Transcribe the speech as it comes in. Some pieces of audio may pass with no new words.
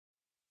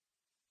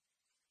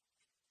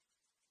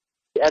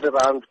at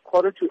around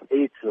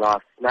 7:45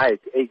 last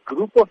night, a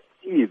group of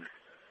thieves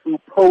who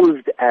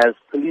posed as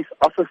police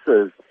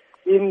officers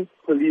in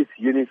police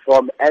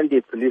uniform and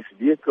a police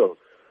vehicle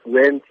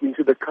went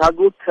into the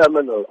cargo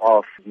terminal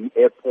of the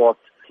airport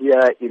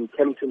here in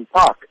Kempton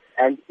Park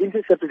and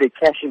intercepted a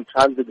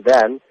cash-in-transit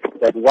van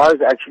that was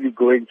actually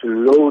going to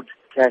load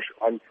cash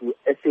onto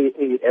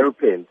SAA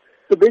airplanes.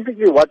 So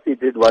basically what they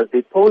did was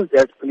they posed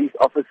as police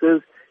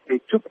officers, they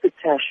took the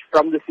cash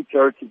from the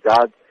security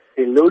guards,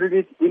 they loaded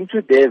it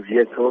into their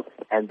vehicle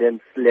and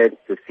then fled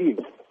the scene.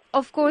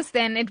 Of course,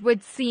 then, it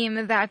would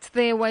seem that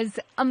there was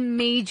a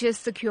major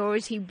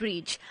security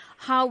breach.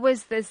 How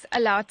was this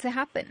allowed to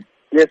happen?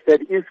 Yes,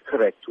 that is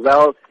correct.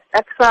 Well,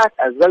 AXA,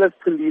 as well as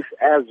police,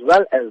 as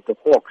well as the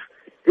Hawks,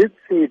 did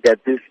say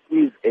that this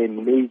is a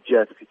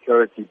major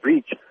security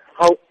breach.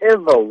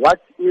 However,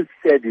 what is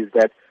said is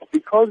that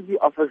because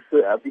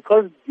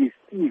these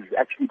thieves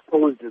actually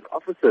posed as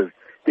officers,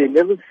 they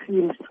never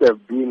seemed to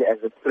have been as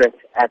a threat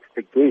at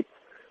the gate.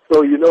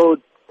 So,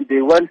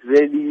 they weren't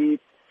really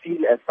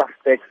seen as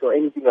suspects or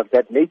anything of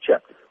that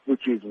nature,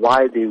 which is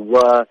why they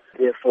were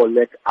therefore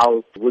let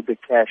out with the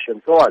cash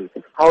and so on.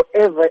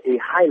 However, a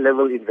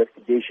high-level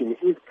investigation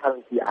is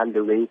currently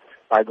underway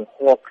by the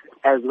Hawks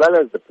as well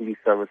as the police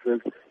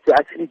services to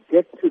actually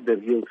get to the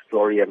real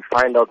story and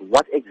find out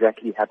what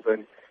exactly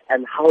happened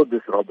and how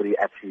this robbery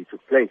actually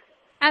took place.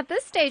 At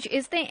this stage,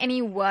 is there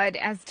any word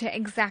as to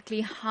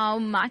exactly how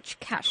much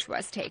cash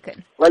was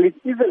taken? Well, it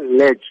is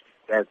alleged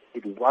that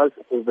it was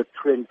over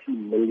 20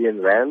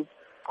 million rands.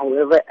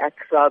 However,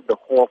 AXA, the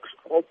Hawks,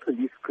 or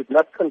police could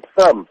not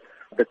confirm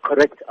the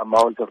correct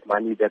amount of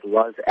money that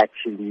was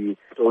actually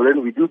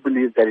stolen. We do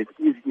believe that it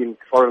is in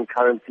foreign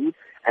currency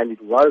and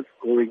it was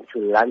going to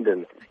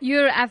London.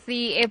 You're at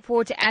the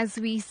airport as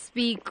we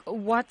speak.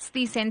 What's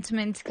the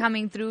sentiment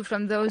coming through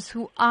from those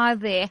who are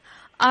there?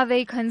 Are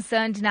they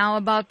concerned now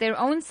about their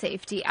own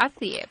safety at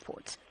the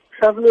airport?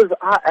 Travelers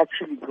are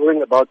actually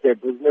going about their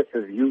business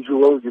as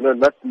usual,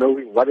 not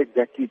knowing what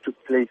exactly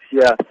took place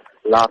here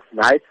last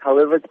night.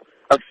 However,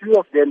 a few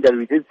of them that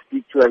we did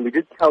speak to and we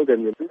did tell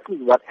them that this is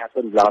what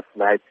happened last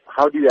night.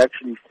 How do you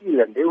actually feel?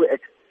 And they were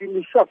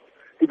extremely shocked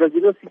because,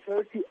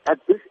 security at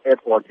this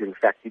airport, in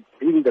fact, it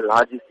being the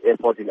largest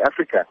airport in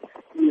Africa,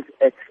 is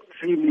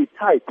extremely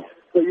tight.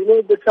 So,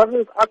 the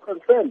travelers are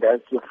concerned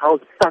as to how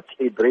such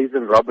a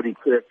brazen robbery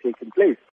could have taken place.